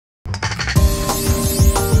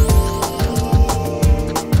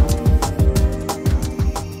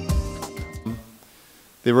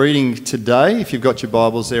The reading today, if you've got your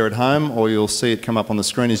Bibles there at home, or you'll see it come up on the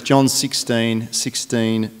screen, is John 16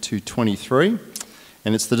 to 23.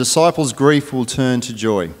 And it's the disciples' grief will turn to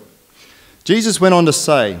joy. Jesus went on to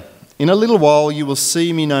say, "In a little while you will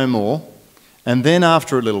see me no more, and then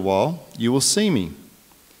after a little while you will see me."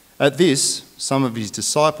 At this, some of his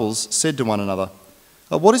disciples said to one another,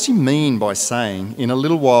 "What does he mean by saying, 'In a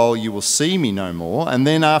little while you will see me no more, and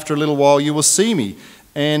then after a little while you will see me'?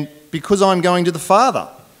 And because I'm going to the Father."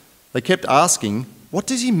 They kept asking, "What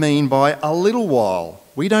does he mean by a little while?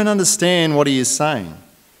 We don't understand what he is saying."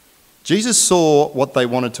 Jesus saw what they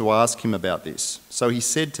wanted to ask him about this, so he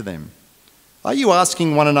said to them, "Are you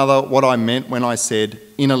asking one another what I meant when I said,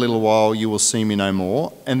 'In a little while you will see me no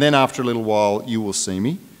more, and then after a little while you will see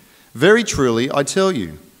me'? Very truly, I tell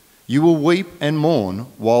you, you will weep and mourn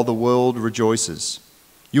while the world rejoices.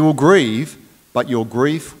 You will grieve, but your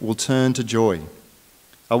grief will turn to joy.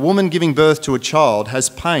 A woman giving birth to a child has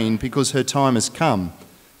pain because her time has come,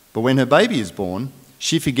 but when her baby is born,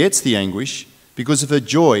 she forgets the anguish because of her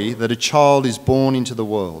joy that a child is born into the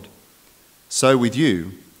world. So with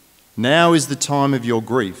you, now is the time of your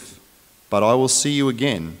grief, but I will see you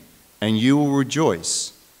again, and you will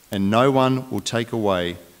rejoice, and no one will take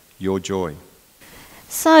away your joy."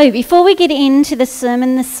 So, before we get into the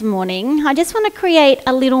sermon this morning, I just want to create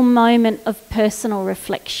a little moment of personal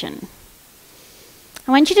reflection.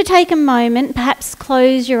 I want you to take a moment, perhaps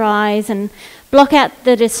close your eyes and block out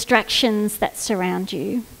the distractions that surround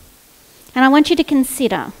you. And I want you to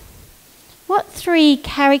consider, what 3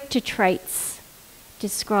 character traits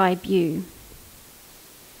describe you?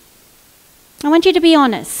 I want you to be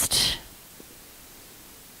honest.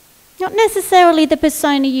 Not necessarily the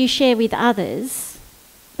persona you share with others,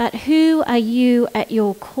 but who are you at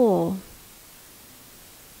your core?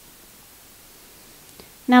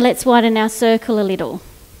 Now let's widen our circle a little.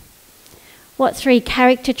 What 3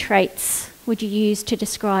 character traits would you use to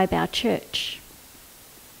describe our church?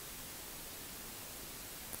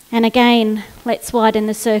 And again, let's widen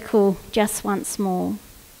the circle just once more.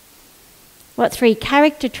 What 3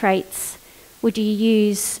 character traits would you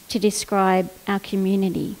use to describe our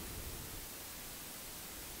community?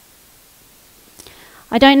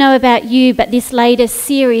 I don't know about you, but this latest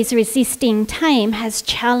series, Resisting Tame, has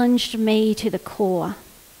challenged me to the core.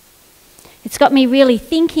 It's got me really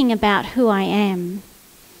thinking about who I am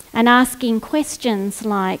and asking questions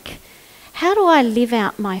like, how do I live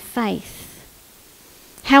out my faith?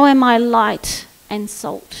 How am I light and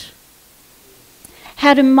salt?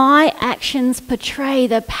 How do my actions portray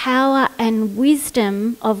the power and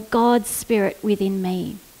wisdom of God's Spirit within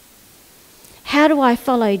me? How do I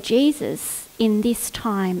follow Jesus in this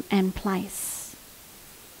time and place?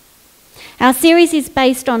 Our series is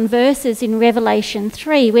based on verses in Revelation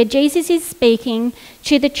 3, where Jesus is speaking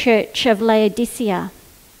to the church of Laodicea.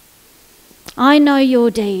 "I know your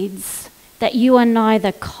deeds, that you are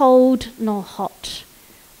neither cold nor hot.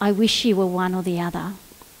 I wish you were one or the other.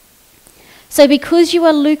 So because you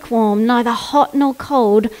are lukewarm, neither hot nor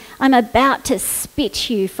cold, I'm about to spit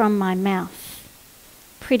you from my mouth."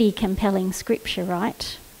 Pretty compelling scripture,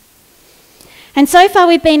 right? And so far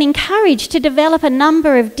we've been encouraged to develop a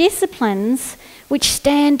number of disciplines which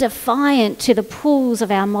stand defiant to the pulls of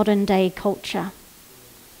our modern day culture.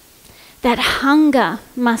 That hunger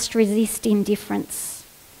must resist indifference.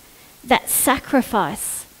 That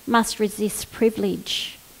sacrifice must resist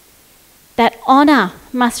privilege. That honour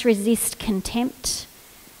must resist contempt.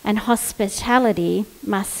 And hospitality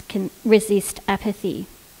must resist apathy.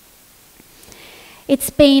 It's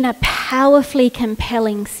been a powerfully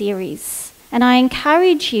compelling series. And I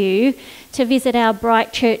encourage you to visit our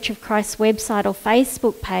Bright Church of Christ website or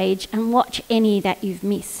Facebook page and watch any that you've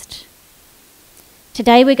missed.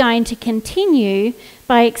 Today we're going to continue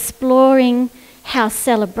by exploring how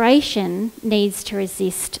celebration needs to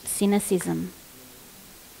resist cynicism.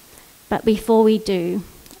 But before we do,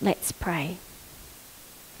 let's pray.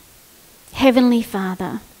 Heavenly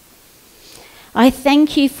Father, I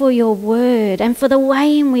thank you for your word and for the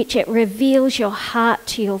way in which it reveals your heart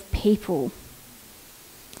to your people.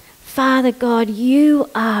 Father God, you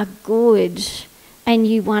are good and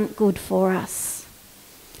you want good for us.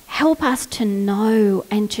 Help us to know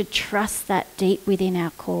and to trust that deep within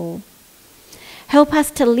our core. Help us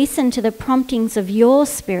to listen to the promptings of your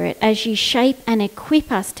Spirit as you shape and equip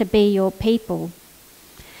us to be your people.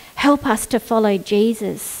 Help us to follow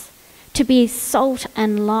Jesus, to be salt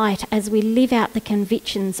and light as we live out the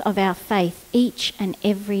convictions of our faith each and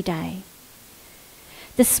every day.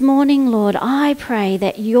 This morning, Lord, I pray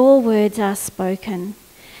that your words are spoken,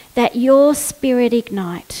 that your Spirit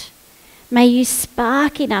ignite. May you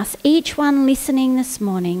spark in us, each one listening this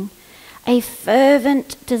morning, a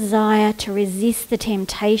fervent desire to resist the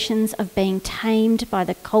temptations of being tamed by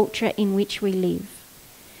the culture in which we live.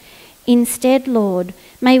 Instead, Lord,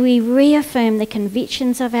 may we reaffirm the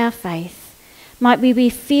convictions of our faith. Might we be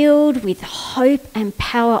filled with hope and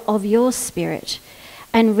power of your Spirit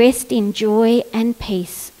and rest in joy and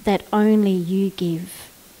peace that only you give.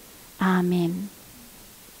 Amen.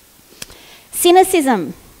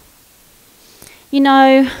 Cynicism. You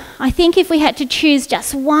know, I think if we had to choose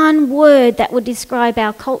just one word that would describe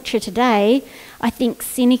our culture today, I think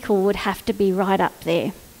cynical would have to be right up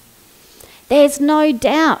there. There's no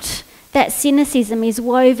doubt that cynicism is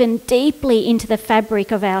woven deeply into the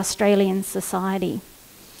fabric of our Australian society.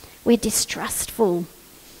 We're distrustful,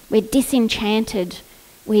 we're disenchanted,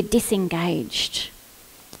 we're disengaged.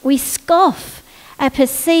 We scoff at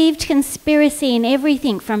perceived conspiracy in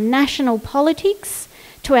everything from national politics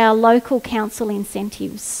to our local council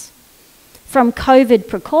incentives, from COVID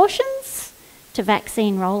precautions to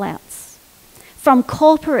vaccine rollouts, from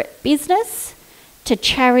corporate business to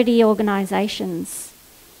charity organisations.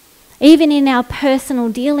 Even in our personal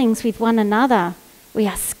dealings with one another, we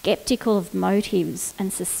are sceptical of motives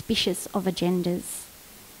and suspicious of agendas.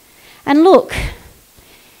 And look,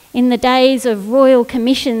 in the days of royal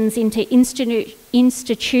commissions into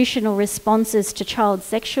institutional responses to child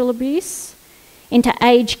sexual abuse, into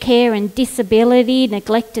aged care and disability,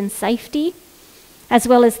 neglect and safety, as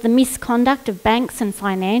well as the misconduct of banks and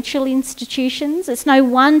financial institutions, it's no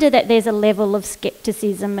wonder that there's a level of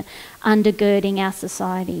scepticism undergirding our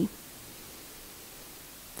society.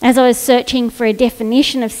 As I was searching for a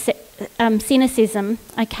definition of cynicism,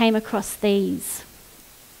 I came across these.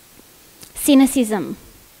 Cynicism.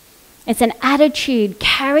 It's an attitude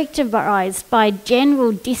characterised by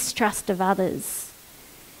general distrust of others,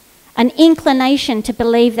 an inclination to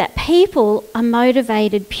believe that people are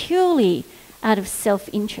motivated purely out of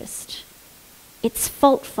self-interest. It's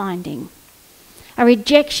fault-finding, a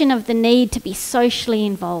rejection of the need to be socially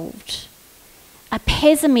involved, a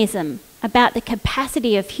pessimism about the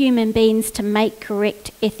capacity of human beings to make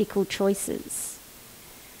correct ethical choices.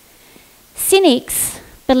 Cynics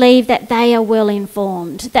believe that they are well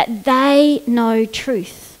informed, that they know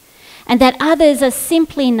truth, and that others are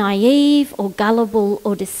simply naive or gullible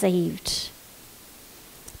or deceived.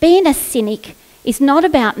 Being a cynic is not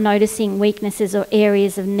about noticing weaknesses or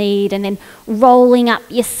areas of need and then rolling up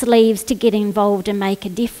your sleeves to get involved and make a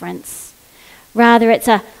difference. Rather, it's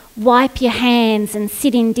a wipe your hands and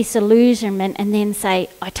sit in disillusionment and then say,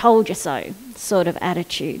 "I told you so," sort of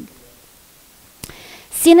attitude.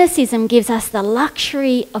 Cynicism gives us the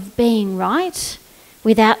luxury of being right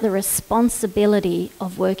without the responsibility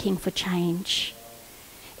of working for change.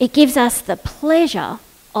 It gives us the pleasure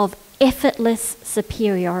of effortless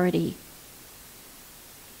superiority.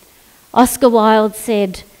 Oscar Wilde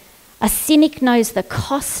said, "A cynic knows the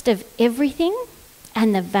cost of everything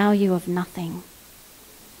and the value of nothing."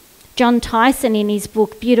 John Tyson, in his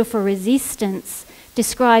book Beautiful Resistance,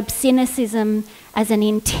 describes cynicism as an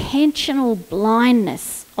intentional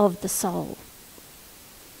blindness of the soul.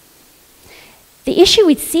 The issue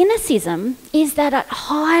with cynicism is that it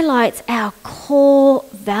highlights our core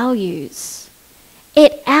values.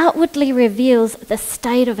 It outwardly reveals the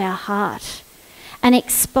state of our heart and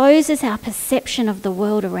exposes our perception of the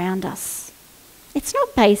world around us. It's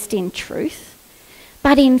not based in truth,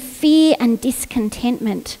 but in fear and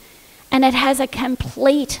discontentment, and it has a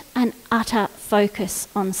complete and utter focus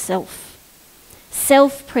on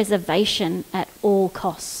self-preservation at all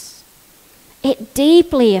costs. It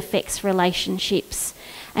deeply affects relationships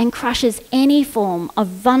and crushes any form of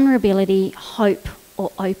vulnerability, hope,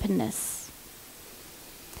 or openness.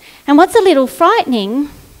 And what's a little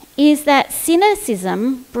frightening is that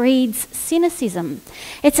cynicism breeds cynicism.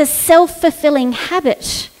 It's a self-fulfilling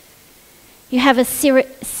habit. You have a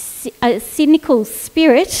cynical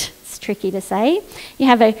spirit, it's tricky to say, you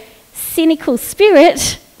have a cynical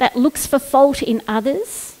spirit that looks for fault in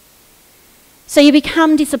others. So you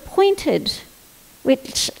become disappointed,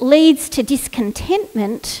 which leads to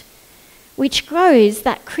discontentment, which grows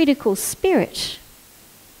that critical spirit.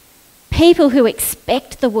 People who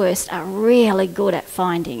expect the worst are really good at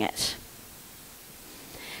finding it.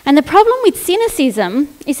 And the problem with cynicism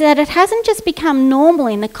is that it hasn't just become normal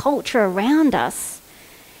in the culture around us,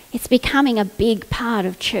 it's becoming a big part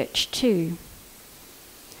of church too.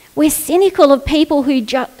 We're cynical of people who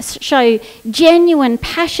show genuine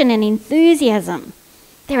passion and enthusiasm.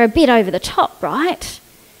 They're a bit over the top, right?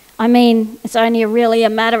 I mean, it's only really a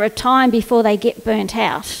matter of time before they get burnt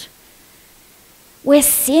out. We're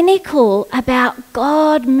cynical about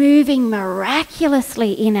God moving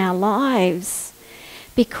miraculously in our lives.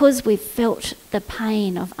 because we've felt the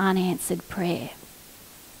pain of unanswered prayer.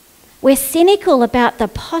 We're cynical about the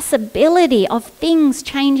possibility of things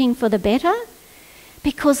changing for the better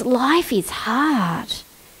because life is hard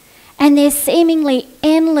and there's seemingly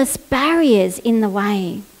endless barriers in the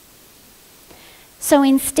way. So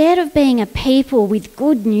instead of being a people with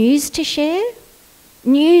good news to share,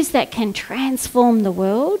 news that can transform the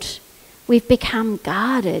world, we've become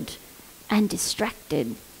guarded and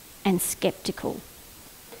distracted and sceptical.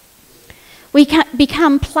 We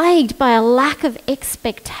become plagued by a lack of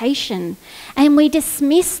expectation, and we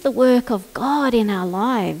dismiss the work of God in our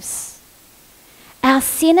lives. Our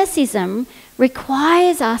cynicism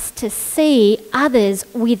requires us to see others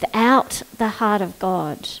without the heart of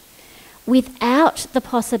God, without the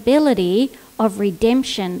possibility of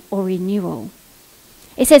redemption or renewal.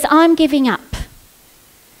 It says, I'm giving up.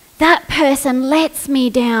 That person lets me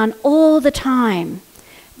down all the time.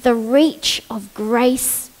 The reach of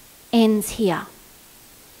grace ends here.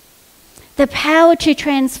 The power to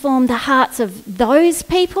transform the hearts of those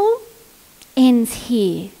people ends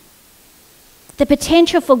here. The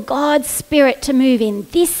potential for God's Spirit to move in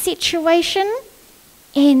this situation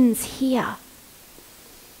ends here.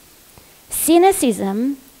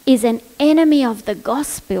 Cynicism is an enemy of the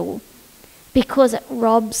gospel because it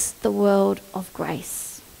robs the world of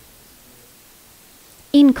grace.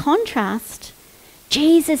 In contrast,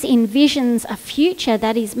 Jesus envisions a future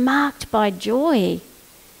that is marked by joy,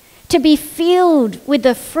 to be filled with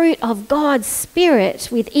the fruit of God's Spirit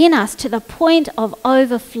within us to the point of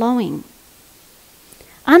overflowing.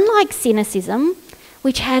 Unlike cynicism,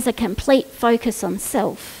 which has a complete focus on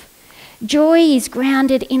self, joy is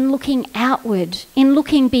grounded in looking outward, in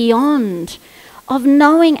looking beyond, of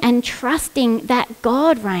knowing and trusting that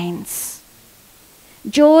God reigns.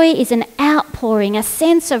 Joy is an outpouring, a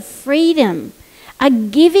sense of freedom, a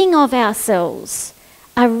giving of ourselves,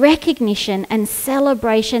 a recognition and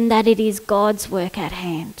celebration that it is God's work at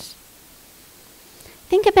hand.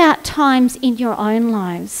 Think about times in your own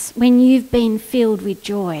lives when you've been filled with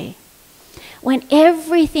joy, when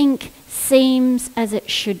everything seems as it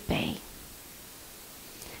should be.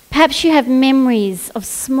 Perhaps you have memories of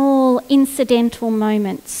small incidental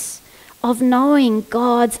moments of knowing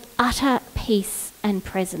God's utter peace and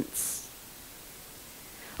presence.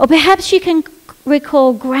 Or perhaps you can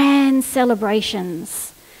recall grand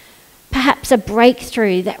celebrations, perhaps a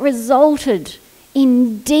breakthrough that resulted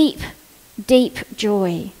in deep, deep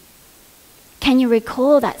joy. Can you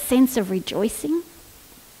recall that sense of rejoicing?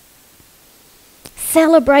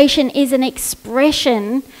 Celebration is an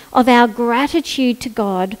expression of our gratitude to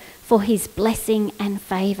God for his blessing and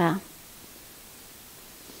favour.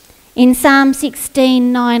 In Psalm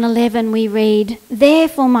 16, 9, 11 we read,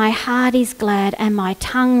 "Therefore my heart is glad and my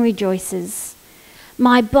tongue rejoices.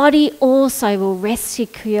 My body also will rest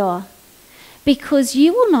secure, because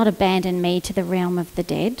you will not abandon me to the realm of the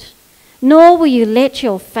dead, nor will you let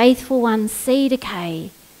your faithful one see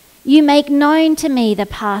decay. You make known to me the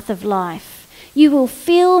path of life. You will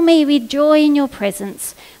fill me with joy in your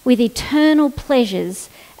presence, with eternal pleasures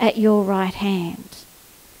at your right hand."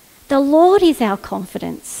 The Lord is our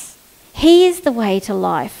confidence. He is the way to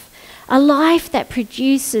life, a life that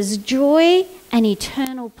produces joy and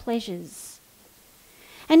eternal pleasures.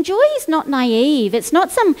 And joy is not naive. It's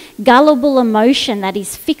not some gullible emotion that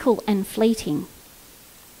is fickle and fleeting.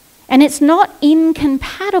 And it's not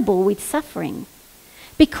incompatible with suffering,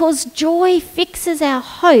 because joy fixes our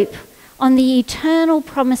hope on the eternal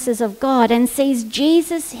promises of God and sees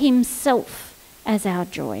Jesus himself as our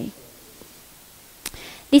joy.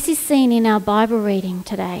 This is seen in our Bible reading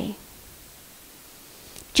today.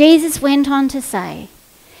 Jesus went on to say,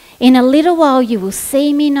 "In a little while you will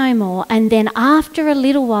see me no more, and then after a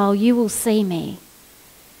little while you will see me."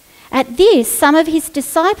 At this, some of his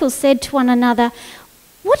disciples said to one another,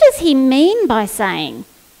 "What does he mean by saying,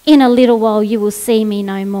 'In a little while you will see me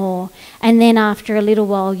no more, and then after a little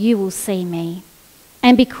while you will see me'?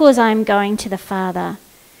 And because I am going to the Father."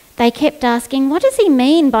 They kept asking, "What does he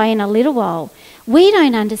mean by 'in a little while'? We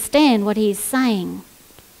don't understand what he is saying."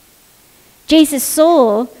 Jesus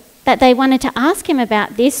saw that they wanted to ask him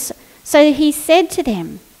about this, so he said to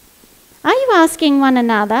them, "Are you asking one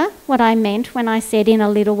another what I meant when I said, 'In a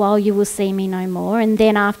little while you will see me no more, and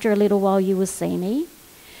then after a little while you will see me'?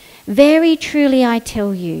 Very truly I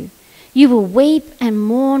tell you, you will weep and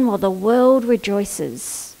mourn while the world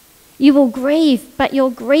rejoices. You will grieve, but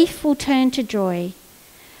your grief will turn to joy.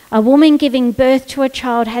 A woman giving birth to a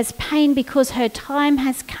child has pain because her time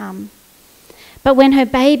has come. But when her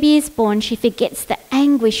baby is born, she forgets the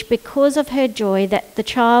anguish because of her joy that the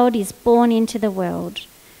child is born into the world.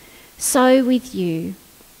 So with you.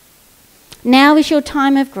 Now is your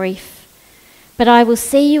time of grief, but I will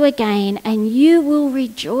see you again, and you will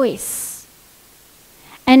rejoice,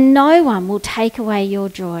 and no one will take away your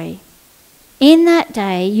joy. In that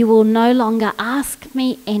day you will no longer ask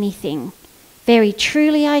me anything. Very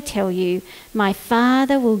truly I tell you, my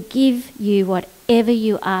Father will give you whatever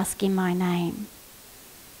you ask in my name."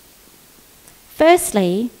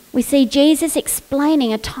 Firstly, we see Jesus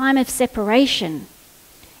explaining a time of separation.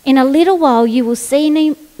 In a little while you will see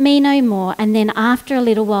me no more, and then after a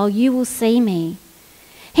little while you will see me.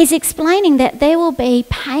 He's explaining that there will be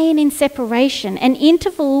pain in separation, an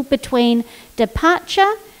interval between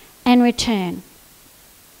departure and return.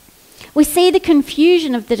 We see the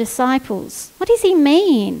confusion of the disciples. What does he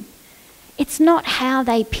mean? It's not how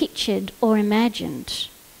they pictured or imagined.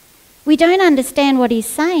 We don't understand what he's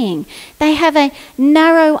saying. They have a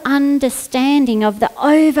narrow understanding of the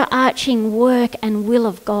overarching work and will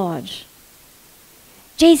of God.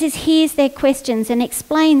 Jesus hears their questions and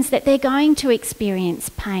explains that they're going to experience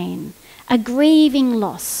pain, a grieving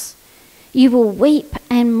loss. You will weep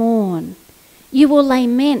and mourn. You will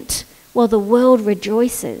lament while the world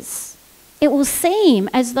rejoices. It will seem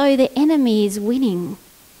as though the enemy is winning.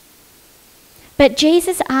 But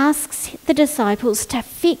Jesus asks the disciples to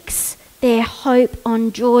fix their hope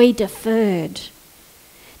on joy deferred.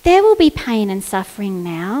 There will be pain and suffering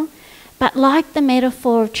now, but like the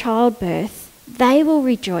metaphor of childbirth, they will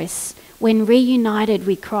rejoice when reunited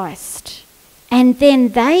with Christ. And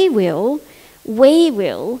then we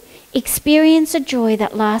will experience a joy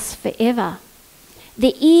that lasts forever.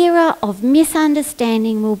 The era of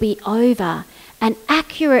misunderstanding will be over, and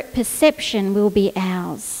accurate perception will be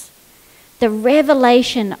ours. The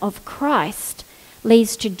revelation of Christ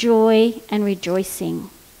leads to joy and rejoicing.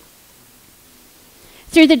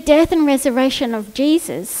 Through the death and resurrection of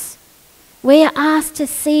Jesus, we are asked to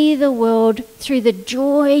see the world through the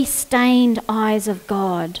joy-stained eyes of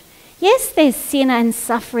God. Yes, there's sin and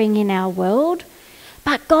suffering in our world,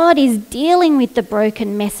 but God is dealing with the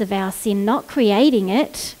broken mess of our sin, not creating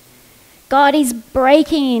it. God is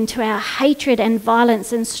breaking into our hatred and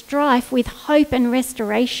violence and strife with hope and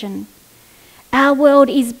restoration. Our world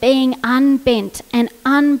is being unbent and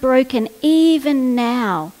unbroken even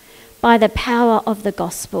now by the power of the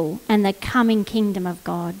gospel and the coming kingdom of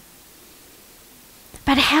God.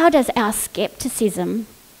 But how does our skepticism,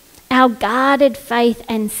 our guarded faith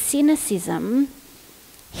and cynicism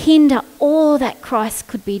hinder all that Christ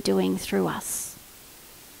could be doing through us?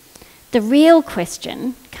 The real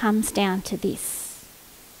question comes down to this: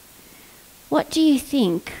 what do you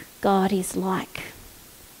think God is like?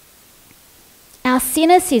 Our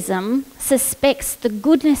cynicism suspects the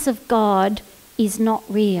goodness of God is not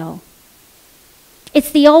real. It's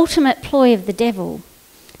the ultimate ploy of the devil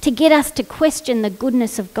to get us to question the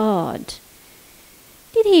goodness of God.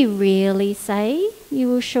 Did he really say you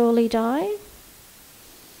will surely die?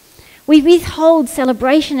 We withhold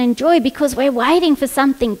celebration and joy because we're waiting for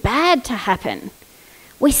something bad to happen.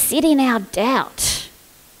 We sit in our doubt.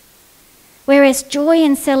 Whereas joy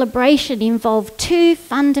and celebration involve two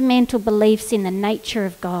fundamental beliefs in the nature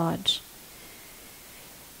of God.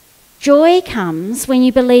 Joy comes when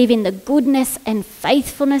you believe in the goodness and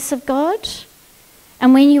faithfulness of God,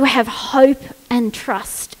 and when you have hope and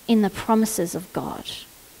trust in the promises of God.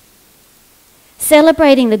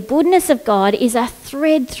 Celebrating the goodness of God is a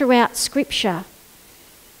thread throughout Scripture.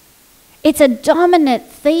 It's a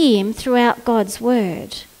dominant theme throughout God's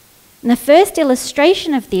Word. And the first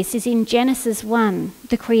illustration of this is in Genesis 1,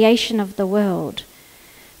 the creation of the world.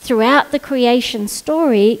 Throughout the creation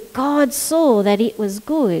story, God saw that it was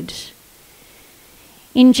good.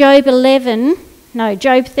 In Job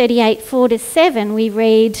 38, 4-7, we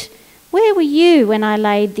read, "Where were you when I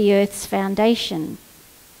laid the earth's foundation?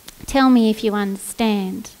 Tell me if you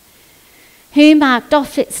understand. Who marked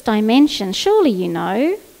off its dimensions? Surely you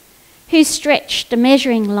know. Who stretched a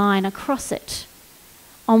measuring line across it?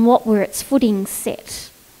 On what were its footings set?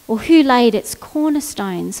 Or who laid its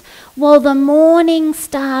cornerstones? While the morning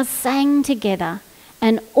stars sang together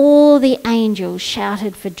and all the angels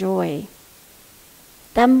shouted for joy."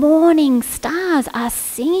 The morning stars are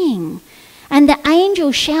singing and the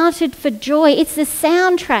angels shouted for joy. It's the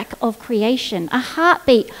soundtrack of creation, a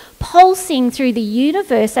heartbeat pulsing through the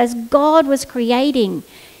universe as God was creating.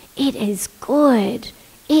 It is good.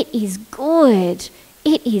 It is good.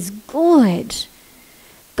 It is good.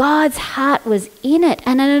 God's heart was in it,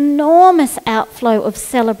 and an enormous outflow of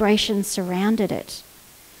celebration surrounded it.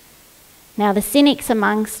 Now, the cynics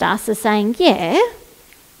amongst us are saying, yeah,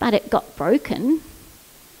 but it got broken.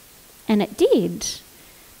 And it did,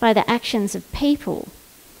 by the actions of people.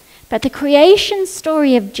 But the creation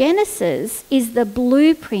story of Genesis is the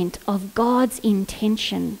blueprint of God's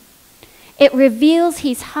intention. It reveals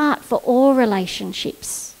his heart for all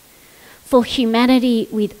relationships, for humanity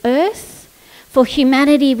with earth, for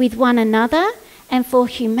humanity with one another, and for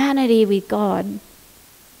humanity with God.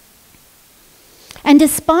 And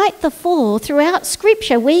despite the fall, throughout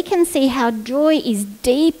Scripture, we can see how joy is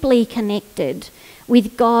deeply connected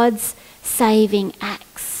with God's saving acts.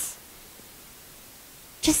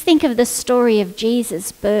 Just think of the story of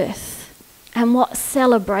Jesus' birth and what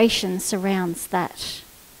celebration surrounds that.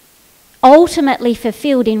 Ultimately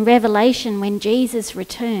fulfilled in Revelation when Jesus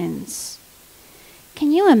returns.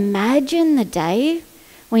 Can you imagine the day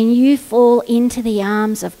when you fall into the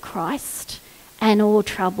arms of Christ and all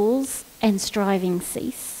troubles and striving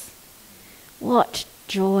cease? What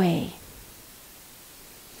joy.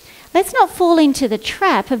 Let's not fall into the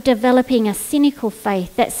trap of developing a cynical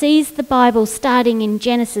faith that sees the Bible starting in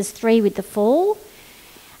Genesis 3 with the fall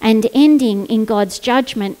and ending in God's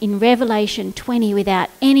judgment in Revelation 20 without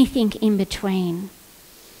anything in between.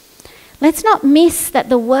 Let's not miss that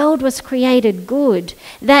the world was created good,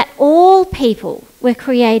 that all people were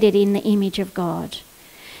created in the image of God,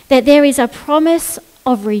 that there is a promise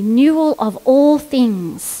of renewal of all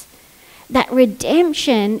things, that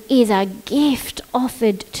redemption is a gift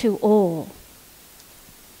offered to all.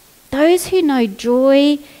 Those who know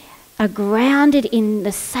joy are grounded in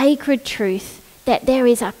the sacred truth that there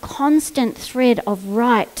is a constant thread of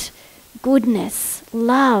right, goodness,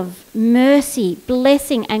 love, mercy,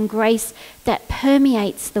 blessing and grace that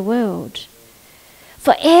permeates the world.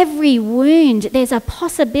 For every wound, there's a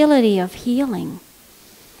possibility of healing.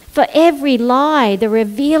 For every lie, the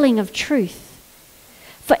revealing of truth.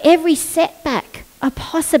 For every setback, a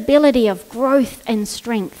possibility of growth and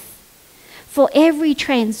strength. For every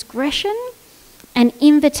transgression, an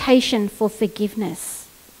invitation for forgiveness.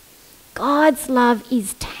 God's love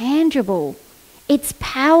is tangible. It's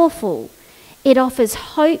powerful. It offers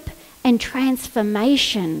hope and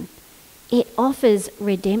transformation. It offers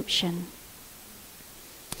redemption.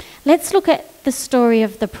 Let's look at the story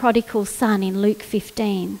of the prodigal son in Luke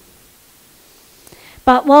 15.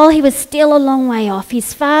 But while he was still a long way off,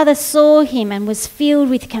 his father saw him and was filled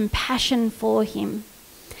with compassion for him.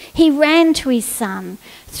 He ran to his son,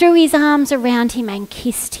 threw his arms around him and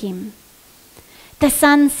kissed him. The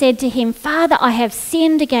son said to him, "Father, I have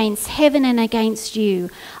sinned against heaven and against you.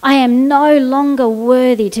 I am no longer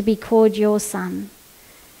worthy to be called your son."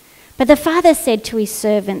 But the father said to his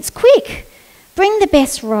servants, "Quick, bring the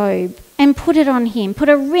best robe and put it on him. Put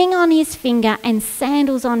a ring on his finger and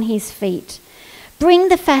sandals on his feet. Bring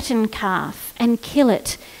the fattened calf and kill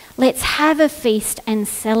it. Let's have a feast and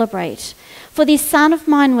celebrate. For this son of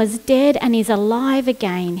mine was dead and is alive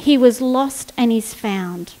again. He was lost and is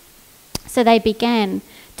found." So they began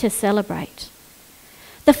to celebrate.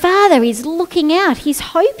 The father is looking out,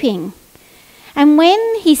 he's hoping. And when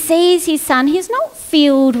he sees his son, he's not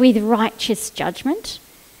filled with righteous judgment.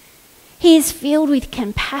 He is filled with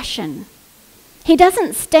compassion. He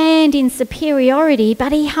doesn't stand in superiority,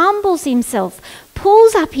 but he humbles himself,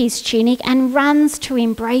 pulls up his tunic and runs to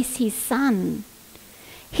embrace his son.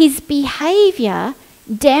 His behaviour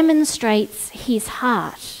demonstrates his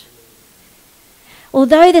heart.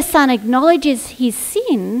 Although the son acknowledges his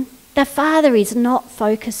sin, the father is not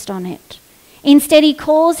focused on it. Instead, he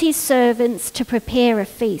calls his servants to prepare a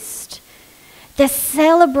feast. The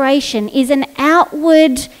celebration is an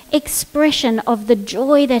outward expression of the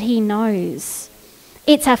joy that he knows.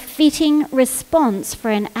 It's a fitting response for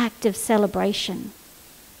an act of celebration.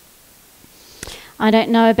 I don't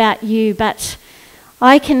know about you, but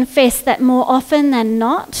I confess that more often than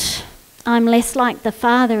not, I'm less like the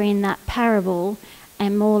father in that parable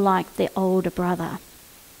and more like the older brother.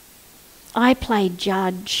 I play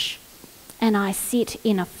judge and I sit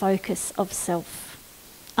in a focus of self.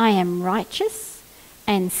 I am righteous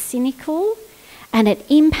and cynical, and it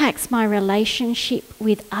impacts my relationship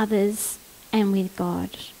with others and with God.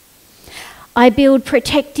 I build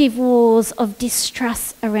protective walls of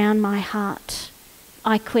distrust around my heart.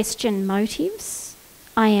 I question motives.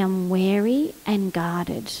 I am wary and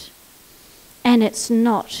guarded. And it's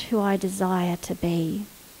not who I desire to be.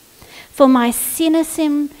 For my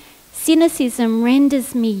cynicism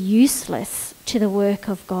renders me useless to the work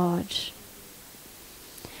of God.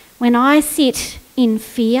 When I sit in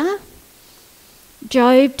fear,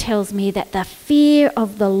 Job tells me that the fear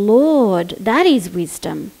of the Lord, that is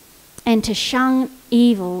wisdom, and to shun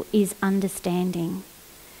evil is understanding.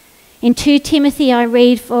 In 2 Timothy I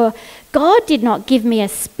read, "For God did not give me a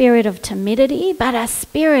spirit of timidity, but a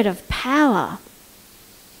spirit of power."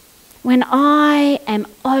 When I am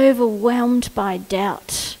overwhelmed by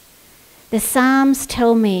doubt, The Psalms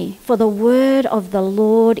tell me, for the word of the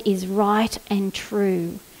Lord is right and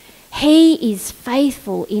true. He is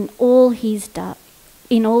faithful in all he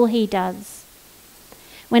does.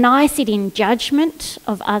 When I sit in judgment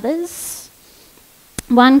of others,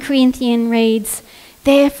 1 Corinthians reads,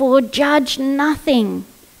 therefore judge nothing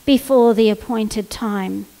before the appointed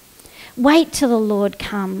time. Wait till the Lord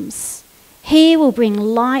comes. He will bring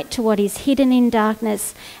light to what is hidden in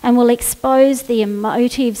darkness and will expose the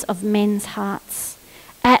motives of men's hearts.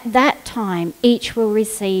 At that time, each will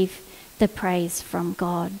receive the praise from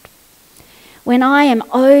God. When I am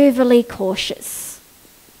overly cautious,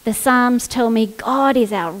 the Psalms tell me God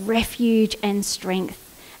is our refuge and strength,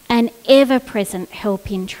 an ever-present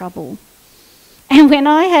help in trouble. And when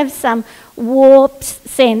I have some warped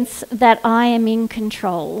sense that I am in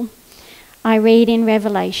control, I read in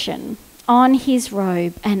Revelation, on his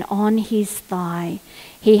robe and on his thigh,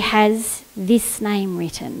 he has this name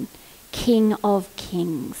written, King of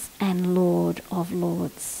Kings and Lord of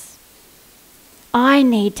Lords. I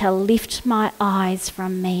need to lift my eyes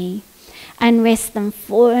from me and rest them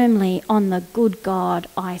firmly on the good God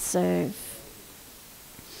I serve.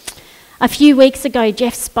 A few weeks ago,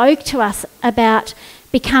 Jeff spoke to us about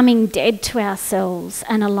becoming dead to ourselves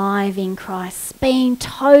and alive in Christ, being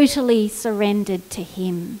totally surrendered to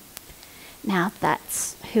him. Now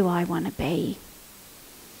that's who I want to be.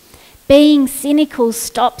 Being cynical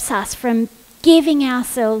stops us from giving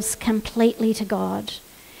ourselves completely to God.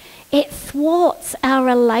 It thwarts our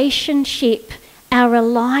relationship, our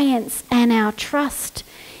reliance, and our trust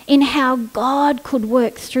in how God could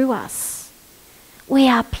work through us. We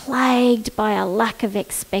are plagued by a lack of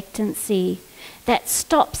expectancy that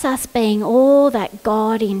stops us being all that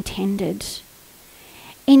God intended.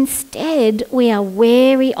 Instead, we are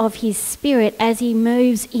wary of his Spirit as he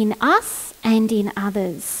moves in us and in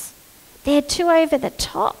others. They're too over the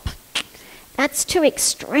top. That's too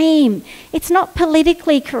extreme. It's not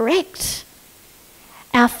politically correct.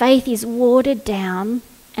 Our faith is watered down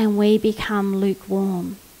and we become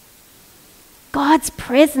lukewarm. God's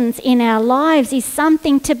presence in our lives is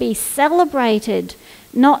something to be celebrated,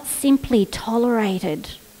 not simply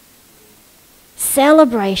tolerated.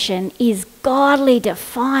 Celebration is godly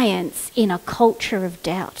defiance in a culture of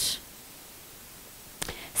doubt.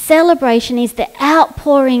 Celebration is the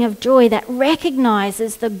outpouring of joy that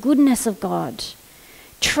recognises the goodness of God,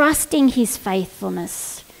 trusting his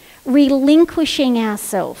faithfulness, relinquishing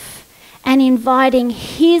ourselves, and inviting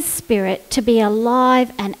his Spirit to be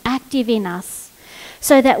alive and active in us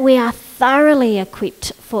so that we are thoroughly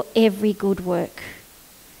equipped for every good work.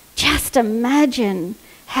 Just imagine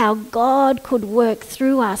how God could work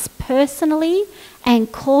through us personally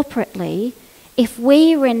and corporately if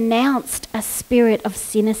we renounced a spirit of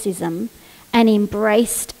cynicism and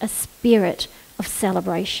embraced a spirit of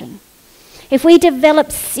celebration. If we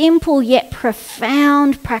developed simple yet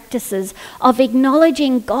profound practices of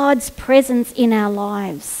acknowledging God's presence in our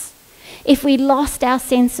lives, if we lost our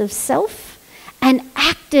sense of self and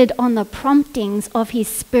acted on the promptings of his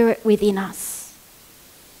Spirit within us.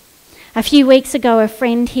 A few weeks ago, a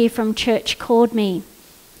friend here from church called me,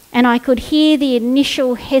 and I could hear the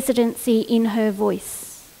initial hesitancy in her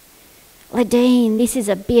voice. Ladine, this is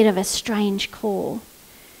a bit of a strange call,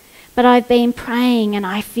 but I've been praying and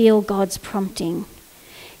I feel God's prompting.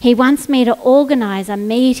 He wants me to organise a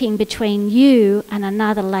meeting between you and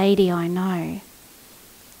another lady I know.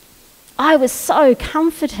 I was so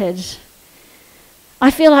comforted. I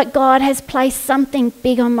feel like God has placed something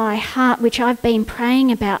big on my heart which I've been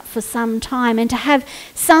praying about for some time, and to have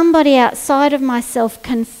somebody outside of myself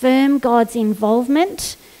confirm God's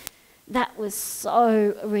involvement, that was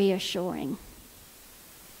so reassuring.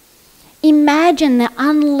 Imagine the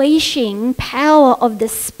unleashing power of the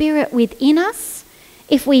Spirit within us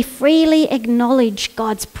if we freely acknowledge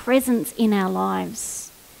God's presence in our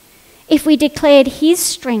lives, if we declared his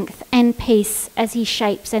strength and peace as he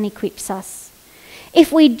shapes and equips us, if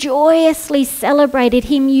we joyously celebrated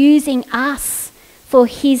him using us for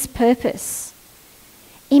his purpose.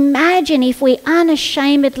 Imagine if we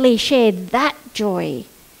unashamedly shared that joy.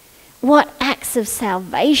 What acts of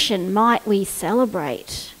salvation might we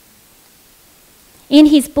celebrate? In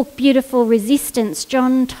his book Beautiful Resistance,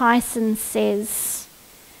 John Tyson says,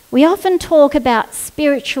 we often talk about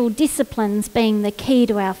spiritual disciplines being the key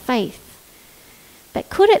to our faith. But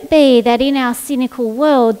could it be that in our cynical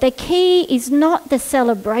world, the key is not the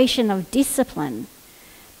celebration of discipline,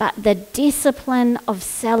 but the discipline of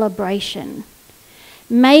celebration,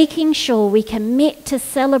 making sure we commit to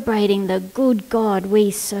celebrating the good God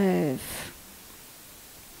we serve.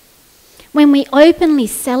 When we openly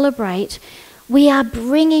celebrate, We are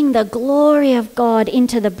bringing the glory of God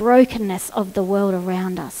into the brokenness of the world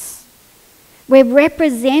around us. We're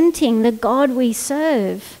representing the God we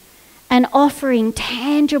serve and offering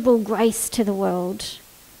tangible grace to the world.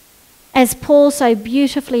 As Paul so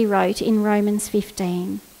beautifully wrote in Romans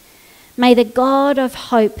 15, may the God of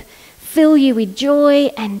hope fill you with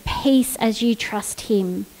joy and peace as you trust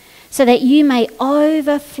him, so that you may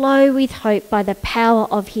overflow with hope by the power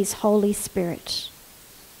of his Holy Spirit.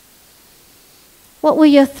 What were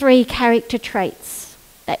your 3 character traits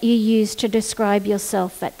that you used to describe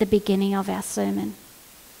yourself at the beginning of our sermon?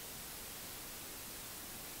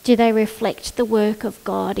 Do they reflect the work of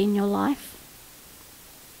God in your life?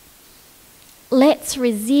 Let's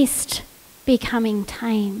resist becoming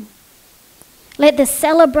tame. Let the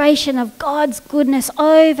celebration of God's goodness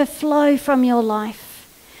overflow from your life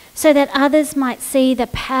so that others might see the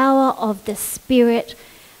power of the Spirit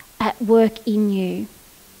at work in you.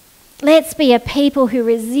 Let's be a people who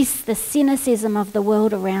resist the cynicism of the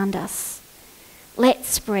world around us. Let's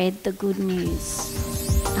spread the good news.